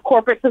my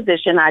corporate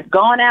position. I'd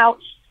gone out,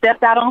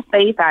 stepped out on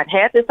faith. I'd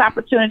had this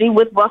opportunity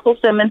with Russell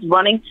Simmons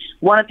running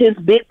one of his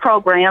big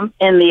programs,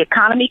 and the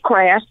economy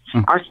crashed.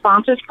 Our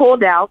sponsors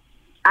pulled out.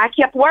 I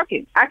kept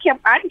working. I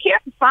didn't care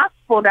if the sponsors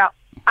pulled out.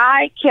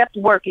 I kept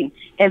working.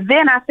 And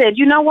then I said,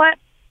 you know what?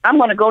 I'm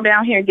going to go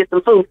down here and get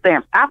some food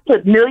stamps. I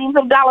put millions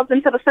of dollars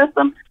into the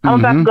system. I'm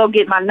about to go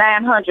get my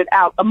 $900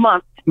 out a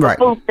month for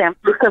food stamps,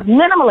 because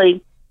minimally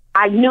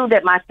I knew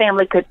that my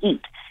family could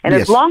eat. And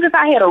as long as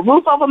I had a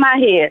roof over my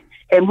head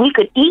and we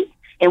could eat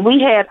and we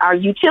had our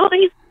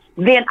utilities,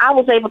 then I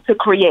was able to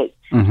create.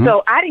 Mm-hmm.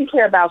 So I didn't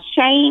care about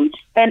shame.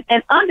 And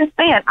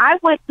understand, I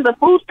went to the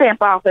food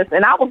stamp office,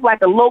 and I was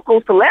like a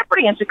local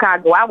celebrity in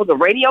Chicago. I was a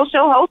radio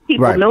show host.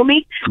 People knew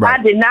me. Right.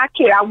 I did not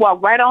care. I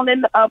walked right on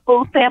in the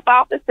food stamp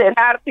office, said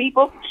hi to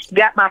people,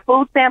 got my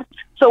food stamps.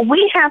 So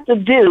we have to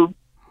do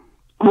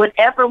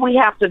whatever we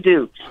have to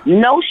do.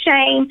 No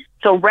shame.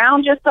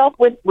 Surround yourself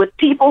with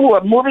people who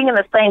are moving in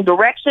the same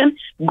direction.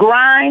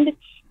 Grind.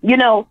 You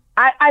know,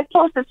 I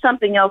posted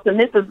something else, and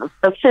this is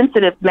a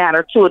sensitive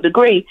matter to a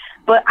degree,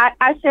 but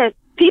I said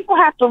people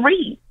have to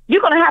read.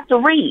 You're going to have to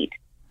read.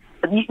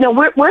 You know,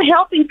 we're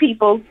helping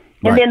people,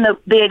 and then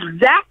the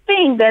exact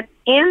thing that's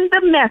in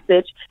the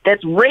message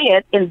that's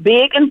read in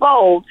big and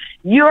bold,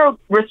 you're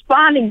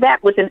responding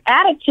back with an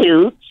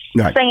attitude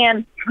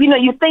saying, you know,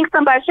 you think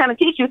somebody's trying to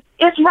teach you,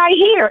 it's right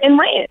here in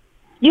red.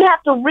 You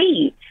have to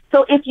read.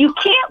 So if you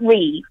can't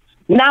read,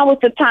 now is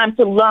the time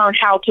to learn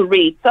how to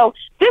read. So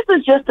this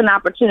is just an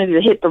opportunity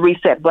to hit the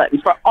reset button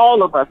for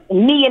all of us,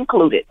 me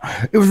included.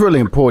 It was really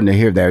important to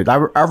hear that.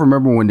 I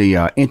remember when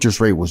the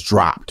interest rate was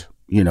dropped,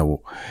 you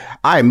know,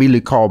 I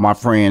immediately called my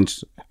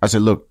friends. I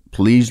said, look,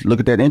 please look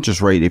at that interest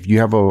rate. If you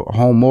have a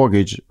home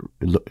mortgage,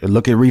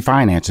 look at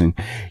refinancing.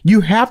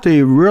 You have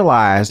to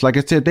realize, like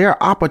I said, there are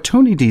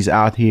opportunities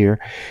out here.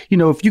 You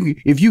know, if you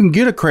can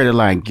get a credit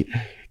line,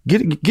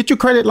 get your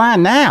credit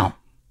line now.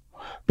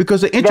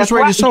 Because the interest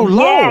rate is so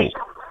low.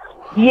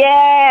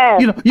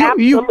 Yes. You know,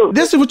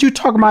 this is what you're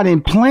talking about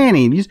in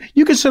planning.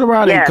 You can sit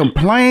around and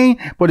complain,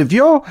 but if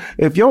your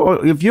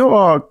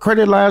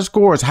credit line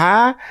score is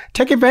high,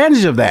 take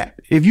advantage of that.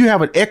 If you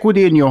have an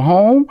equity in your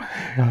home,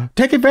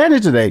 take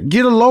advantage of that.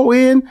 Get a low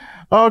end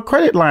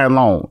credit line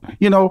loan,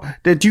 you know,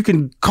 that you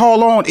can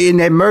call on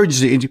in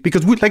emergency.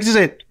 Because like I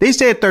said, they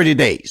said 30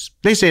 days.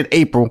 They said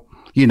April.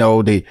 You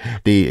know, the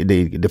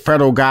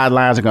federal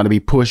guidelines are going to be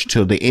pushed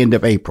till the end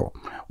of April.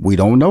 We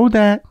don't know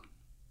that.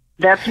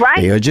 That's right.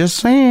 They are just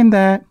saying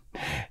that.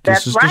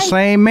 This is the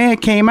same man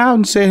came out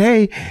and said,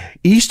 hey,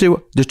 Easter,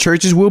 the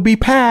churches will be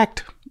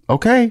packed.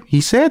 Okay, he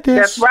said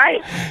this. That's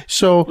right.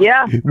 So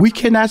we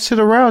cannot sit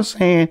around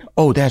saying,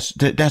 oh,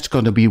 that's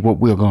going to be what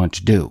we're going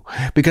to do,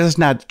 because it's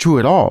not true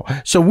at all.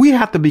 So we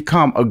have to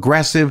become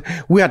aggressive.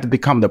 We have to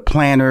become the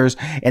planners.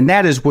 And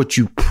that is what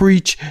you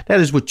preach. That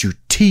is what you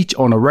teach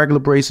on a regular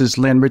basis.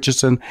 Lynn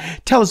Richardson,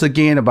 tell us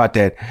again about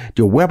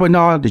your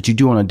webinar that you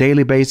do on a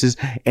daily basis,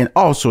 and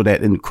also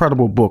that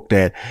incredible book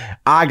that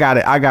I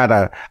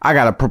gotta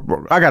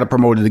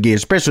promote it again,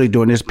 especially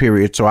during this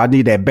period. So I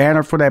need that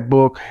banner for that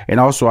book,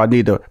 and also I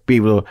need to be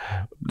able to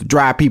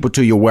drive people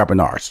to your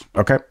webinars.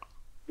 Okay.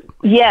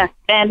 Yes,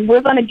 and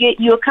we're going to get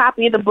you a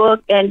copy of the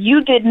book, and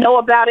you didn't know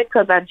about it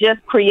because I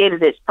just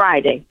created it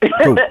Friday.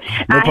 Cool. No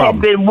I problem.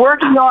 had been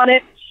working on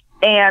it,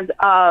 and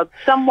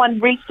someone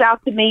reached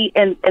out to me,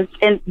 and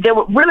there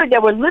were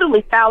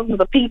literally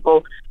thousands of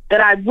people that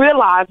I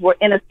realized were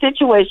in a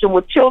situation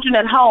with children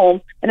at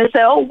home, and they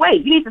said, oh,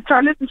 wait, you need to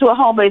turn this into a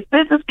home-based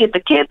business, get the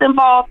kids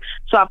involved.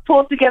 So I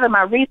pulled together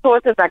my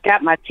resources. I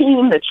got my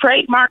team, the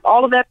trademark,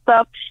 all of that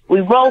stuff.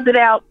 We rolled it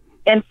out.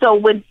 And so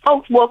when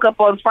folks woke up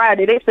on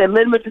Friday, they said,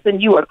 Lynn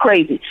Richardson, you are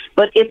crazy.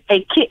 But it's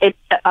a kid. It's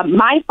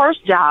my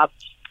first job,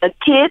 a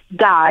kid's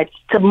guide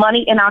to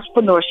money and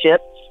entrepreneurship.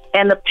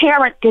 And the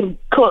parent can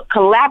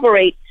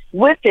collaborate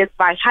with this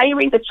by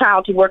hiring the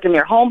child to work in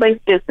their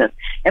home-based business.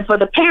 And for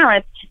the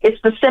parents, it's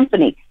the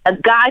Symphony, a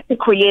guide to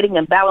creating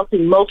and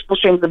balancing multiple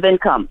streams of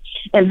income.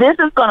 And this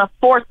is going to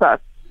force us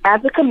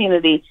as a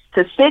community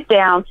to sit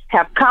down,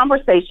 have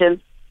conversations,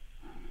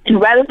 and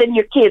rather than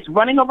your kids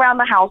running around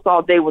the house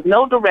all day with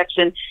no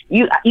direction,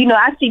 you know,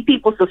 I see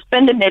people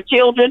suspending their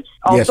children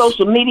on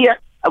social media.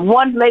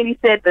 One lady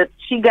said that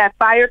she got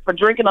fired for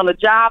drinking on the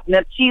job, and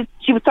that she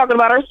was talking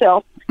about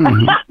herself.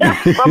 From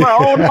her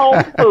own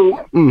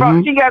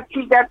homeschool.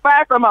 She got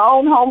fired from her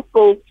own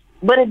homeschool,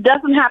 but it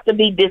doesn't have to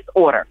be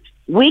disorder.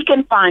 We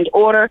can find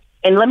order.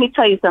 And let me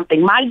tell you something.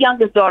 My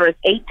youngest daughter is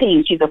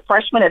 18. She's a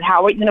freshman at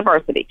Howard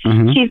University.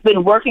 She's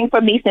been working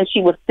for me since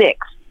she was 6.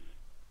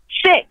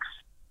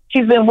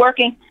 She's been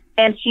working,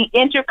 and she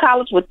entered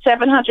college with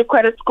 700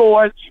 credit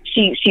scores.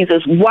 She's a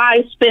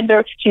wise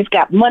spender. She's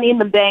got money in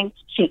the bank.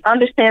 She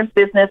understands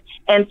business,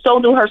 and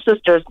so do her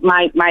sisters.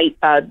 My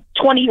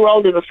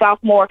 20-year-old is a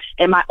sophomore,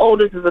 and my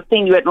oldest is a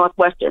senior at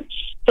Northwestern.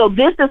 So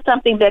this is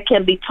something that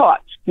can be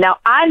taught. Now,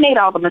 I made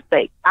all the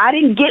mistakes. I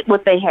didn't get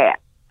what they had.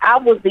 I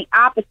was the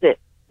opposite.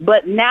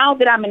 But now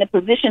that I'm in a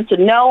position to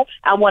know,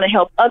 I want to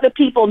help other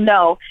people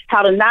know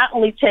how to not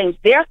only change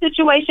their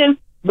situation,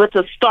 but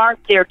to start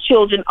their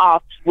children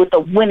off with a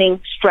winning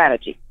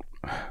strategy.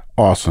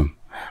 Awesome.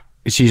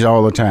 She's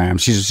all the time.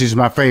 She's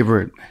my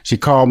favorite. She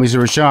called me,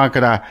 said, Rashawn,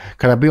 could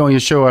I be on your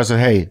show? I said,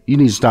 hey, you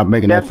need to stop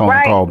making that phone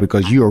call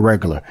because you're a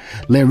regular.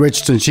 Lynn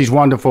Richardson, she's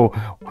wonderful.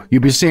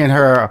 You'll be seeing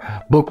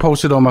her book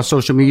posted on my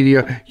social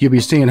media. You'll be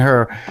seeing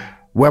her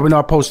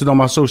webinar posted on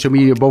my social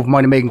media, both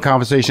Money Making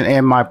Conversation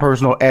and my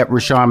personal at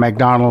Rashawn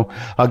McDonald.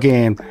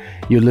 Again,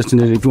 you're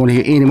listening. If you want to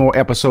hear any more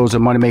episodes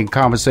of Money Making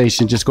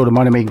Conversation, just go to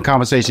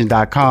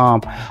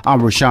moneymakingconversation.com.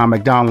 I'm Rashawn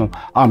McDonald.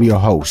 I'm your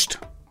host.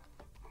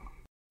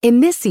 In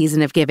this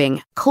season of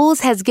giving, Kohl's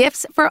has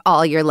gifts for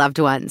all your loved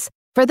ones.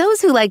 For those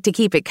who like to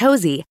keep it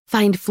cozy,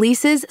 find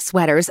fleeces,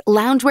 sweaters,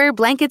 loungewear,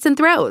 blankets, and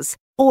throws.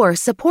 Or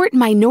support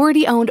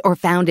minority-owned or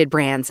founded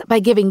brands by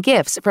giving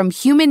gifts from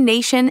Human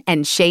Nation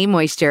and Shea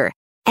Moisture.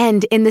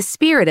 And in the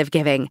spirit of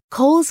giving,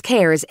 Kohl's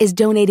Cares is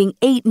donating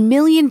 $8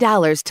 million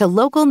to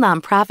local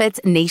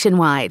nonprofits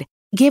nationwide.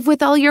 Give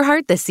with all your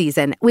heart this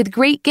season with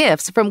great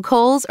gifts from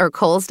Kohl's or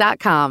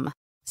Kohls.com.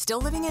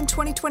 Still living in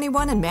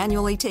 2021 and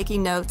manually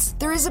taking notes?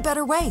 There is a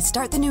better way.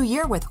 Start the new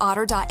year with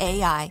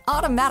Otter.ai.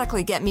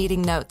 Automatically get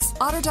meeting notes.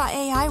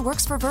 Otter.ai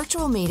works for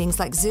virtual meetings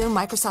like Zoom,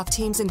 Microsoft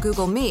Teams, and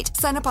Google Meet.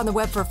 Sign up on the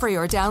web for free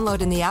or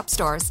download in the app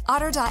stores.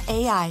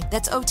 Otter.ai.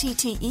 That's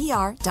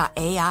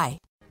OTTER.ai.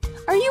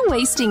 Are you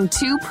wasting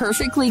 2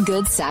 perfectly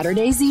good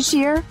Saturdays each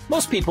year?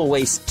 Most people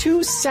waste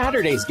 2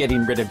 Saturdays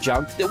getting rid of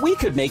junk that we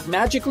could make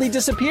magically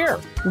disappear.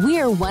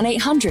 We're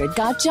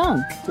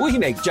 1-800-GOT-JUNK. We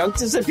make junk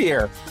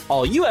disappear.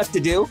 All you have to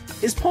do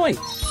is point.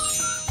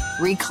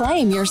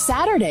 Reclaim your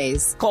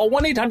Saturdays. Call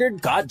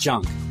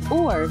 1-800-GOT-JUNK.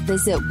 Or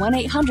visit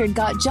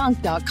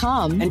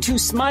 1-800-GOT-JUNK.com. And 2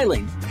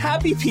 smiling,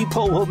 happy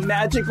people will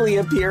magically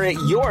appear at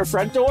your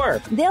front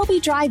door. They'll be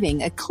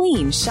driving a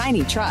clean,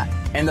 shiny truck.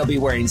 And they'll be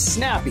wearing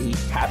snappy,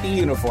 happy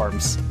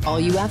uniforms. All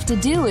you have to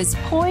do is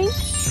point,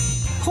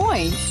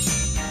 point,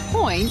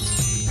 point,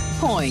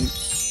 point.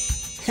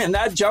 And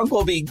that junk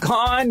will be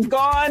gone,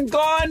 gone,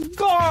 gone,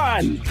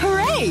 gone.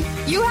 Hooray!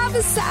 You have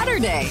a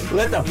Saturday.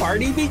 Let the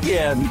party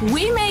begin.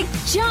 We make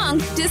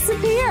junk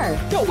disappear.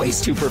 Don't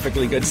waste 2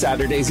 perfectly good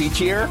Saturdays each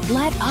year.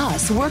 Let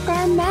us work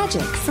our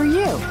magic for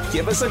you.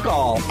 Give us a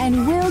call.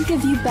 And we'll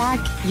give you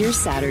back your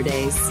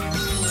Saturdays.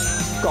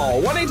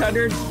 Call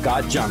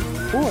 1-800-GOT-JUNK.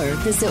 Or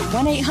visit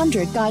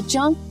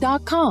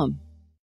 1-800-GOT-JUNK.com.